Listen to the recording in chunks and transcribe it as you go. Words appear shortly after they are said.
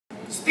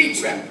Speed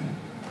trap.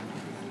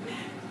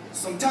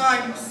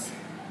 Sometimes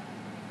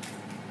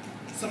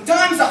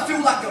I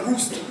feel like a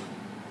rooster.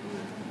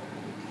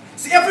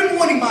 See, every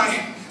morning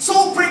my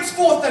soul breaks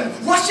forth and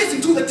rushes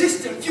into the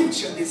distant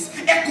future. These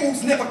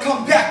echoes never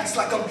come back. It's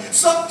like I'm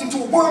sucked into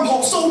a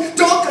wormhole so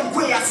dark and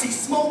gray. I see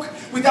smoke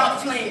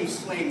without flames.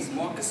 Flames,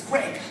 Marcus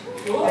Gregg.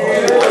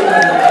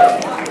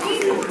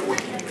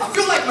 I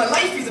feel like my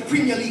life is a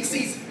Premier League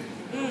season.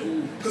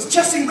 Because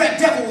chasing red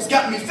devils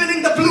got me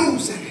feeling the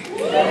blues. And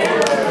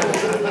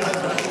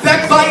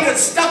backbiters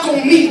stuck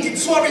on me. Did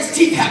Suarez's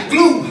teeth have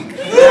glue?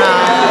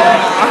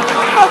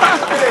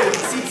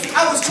 See,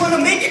 I was trying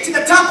to make it to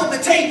the top of the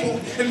table,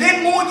 and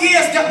then more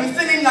years got me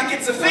feeling like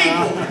it's a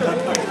fable.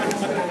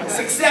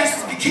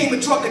 Success became a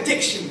drug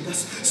addiction. The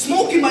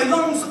smoke in my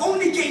lungs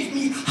only gave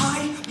me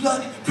high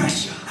blood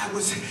pressure. I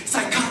was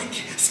psychotic,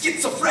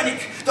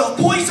 schizophrenic. The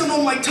poison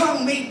on my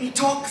tongue made me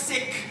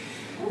toxic.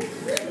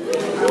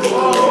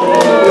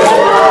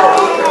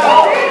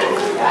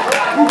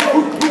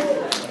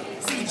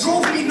 See, it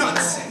drove me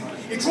nuts.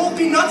 It drove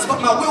me nuts,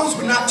 but my wheels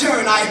would not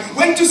turn. I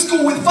went to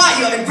school with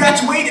fire and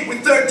graduated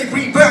with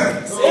third-degree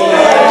burns. So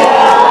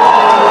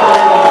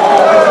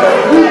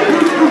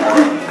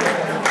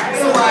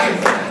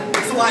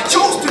I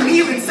chose to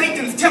kneel in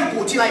Satan's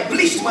temple till I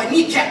bleached my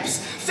kneecaps.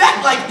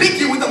 Fat like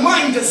Biggie with a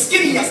mind as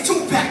skinny as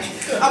Tupac.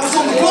 I was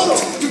on the road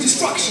to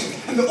destruction,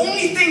 and the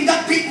only thing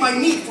that beat my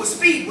need for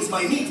speed was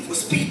my need for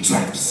speed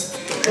traps.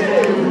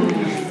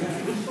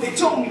 They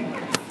told me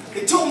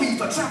if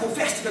I travel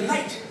faster than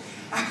light,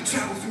 I could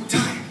travel through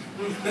time.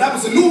 But I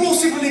was a neural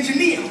civil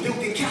engineer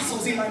building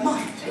castles in my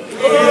mind.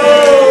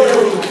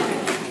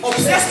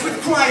 Obsessed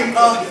with crime,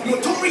 a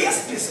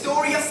notorious,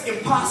 pistorious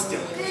imposter.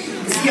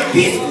 See, a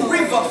peaceful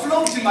river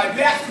flows in my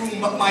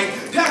bathroom, but my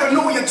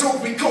paranoia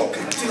drove me coke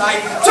until I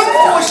took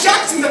 4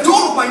 shots in the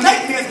door of my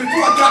nightmares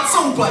before I got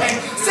sober and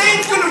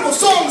sang funeral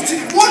songs till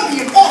it won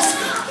me an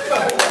Oscar.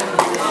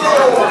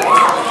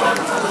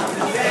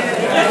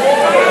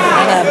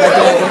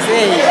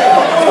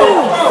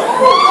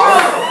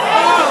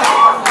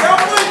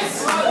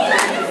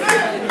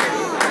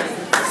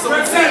 So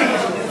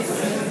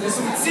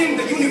it seemed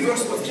the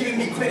universe was giving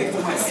me credit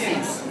for my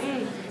sins.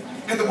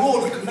 And the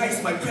world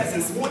recognized my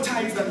presence more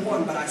times than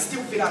one, but I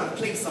still fit out of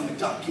place. I'm a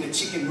duck in a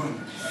chicken run.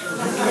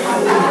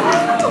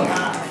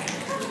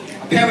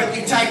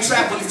 Apparently, time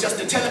travel is just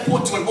a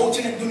teleport to an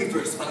alternate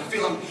universe, but I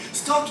feel I'm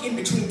stuck in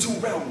between 2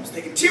 realms.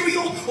 The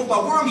interior of my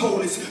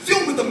wormhole is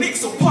filled with a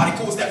mix of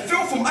particles that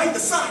fell from either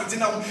sides,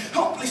 and I'm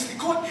helplessly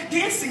caught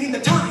dancing in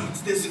the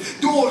tides. There's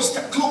doors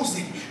stuck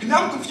closing, and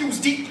I'm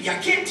confused deeply. I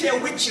can't tell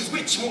which is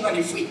which.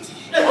 Mongani Fuiti.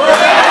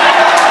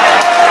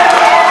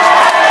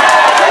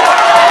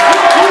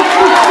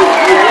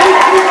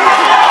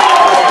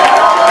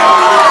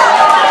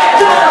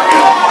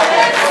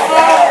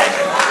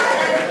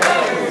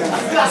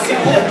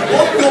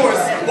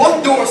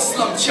 Both doors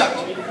slumped shut.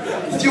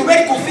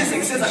 Theoretical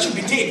physics says I should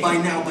be dead by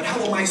now, but how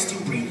am I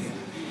still breathing?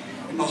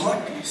 And my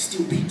heart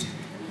still beat.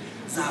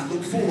 As I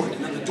looked forward,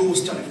 another door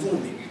started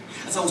forming.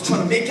 As I was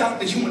trying to make out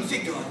the human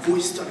figure, a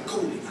voice started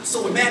calling. I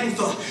saw a man with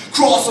a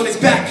cross on his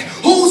back,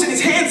 holes in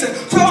his hands, and a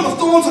crown of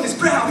thorns on his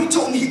brow. He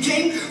told me he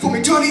came from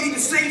eternity to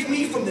save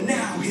me from the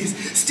now. He's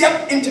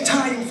stepped into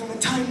time from a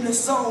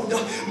timeless zone.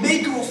 The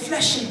maker of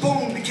flesh and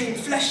bone became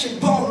flesh and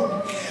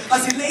bone.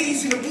 As he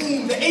lays in the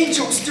womb, the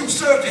angels still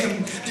serve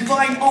him.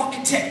 Divine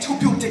architect who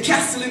built a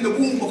castle in the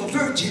womb of a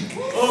virgin.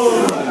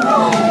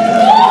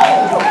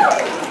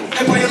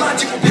 A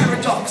biological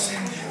paradox.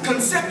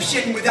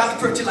 Conception without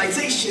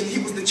fertilization. He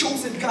was the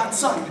chosen God's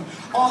son,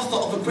 author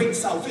of a great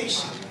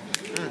salvation.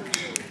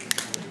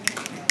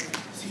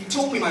 So he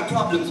told me my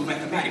problems were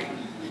mathematical.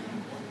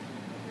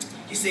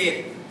 He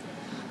said,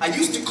 I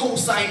used to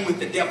co-sign with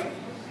the devil.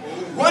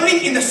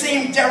 Running in the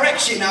same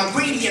direction, our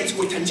gradients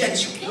were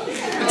tangential.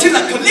 Until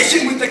a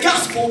collision with the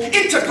gospel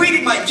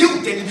integrated my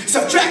guilt and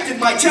subtracted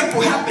my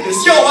temporal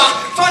happiness. Yo,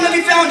 I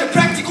finally found a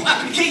practical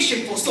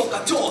application for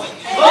Sokator.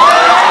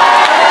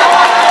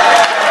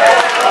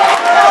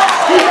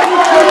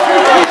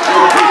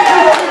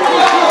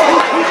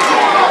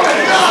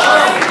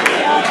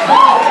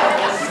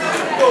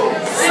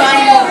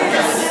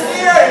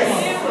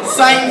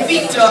 Sine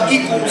theta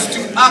equals to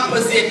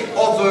opposite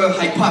over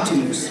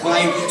hypotenuse.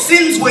 My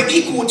sins were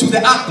equal to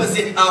the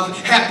opposite of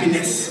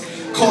happiness.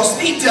 Cos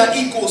theta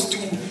equals to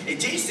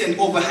adjacent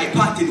over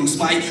hypotenuse.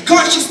 My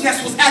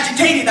consciousness was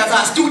agitated as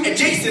I stood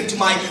adjacent to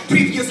my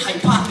previous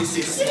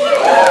hypothesis.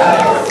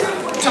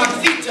 Tan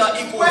theta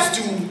equals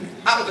to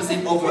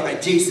opposite over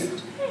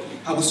adjacent.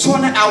 I was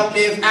trying to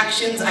outlive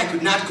actions I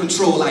could not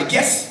control. I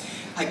guess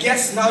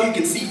now you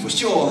can see for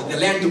sure the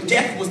land of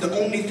death was the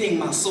only thing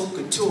my soul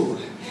could tour.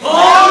 See,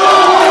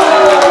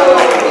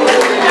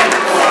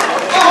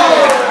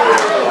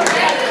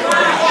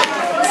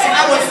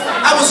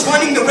 I was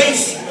running the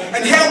race,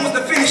 and hell was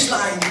the finish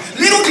line.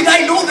 Little did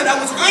I know that I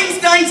was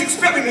Einstein's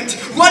experiment,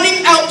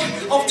 running out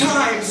of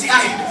time. See,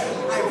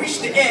 I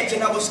reached the the edge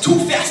and I was too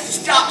fast to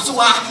stop, so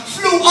I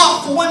flew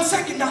off. For 1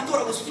 second I thought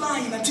I was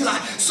flying until I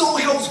saw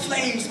hell's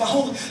flames. My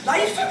whole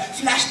life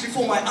flashed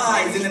before my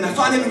eyes, and then I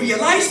finally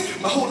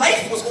realized my whole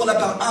life was all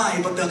about I,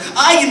 but the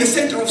I in the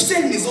center of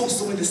sin is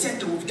also in the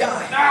center of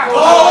die.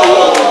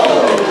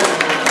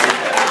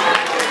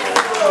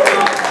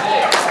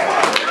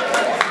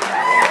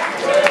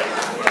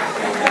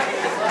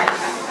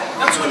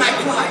 That's when I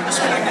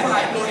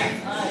cried, Lord.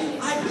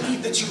 I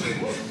believe that you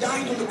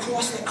died on the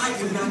cross that I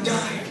would not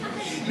die.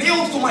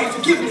 Nailed for my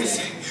forgiveness,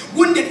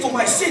 wounded for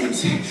my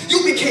sins.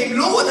 You became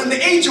lower than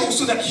the angels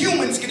so that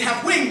humans can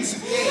have wings.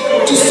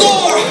 To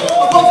soar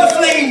above the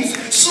flames,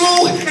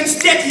 slow and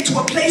steady to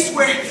a place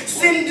where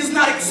sin does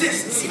not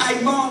exist. See,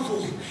 I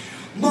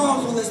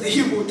marvel as the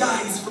hero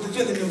dies for the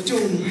villain of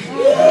doom.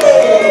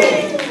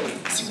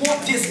 See,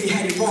 Walt Disney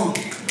had it wrong.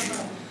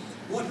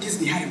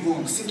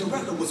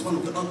 Cinderella was one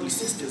of the ugly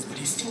sisters, but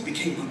he still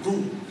became her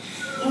groom.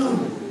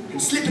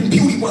 And Sleeping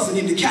Beauty wasn't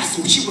in the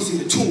castle, she was in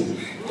the tomb.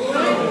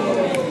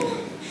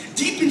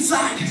 Deep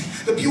inside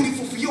the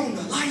beautiful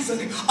Fiona lies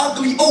an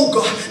ugly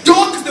ogre,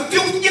 dark as the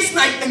filthiest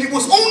night, and it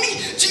was only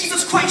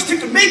Jesus Christ who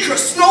could make her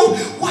Snow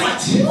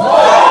White.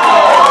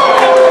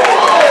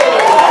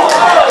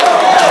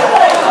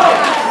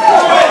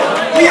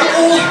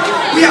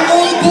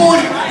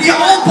 We are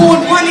all born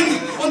running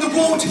on the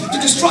road to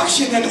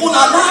destruction, and all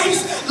our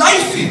life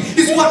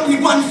is what we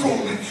run from.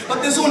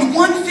 But there's only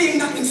one thing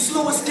that can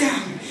slow us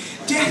down.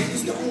 Death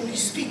is the only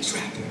speed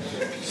trap.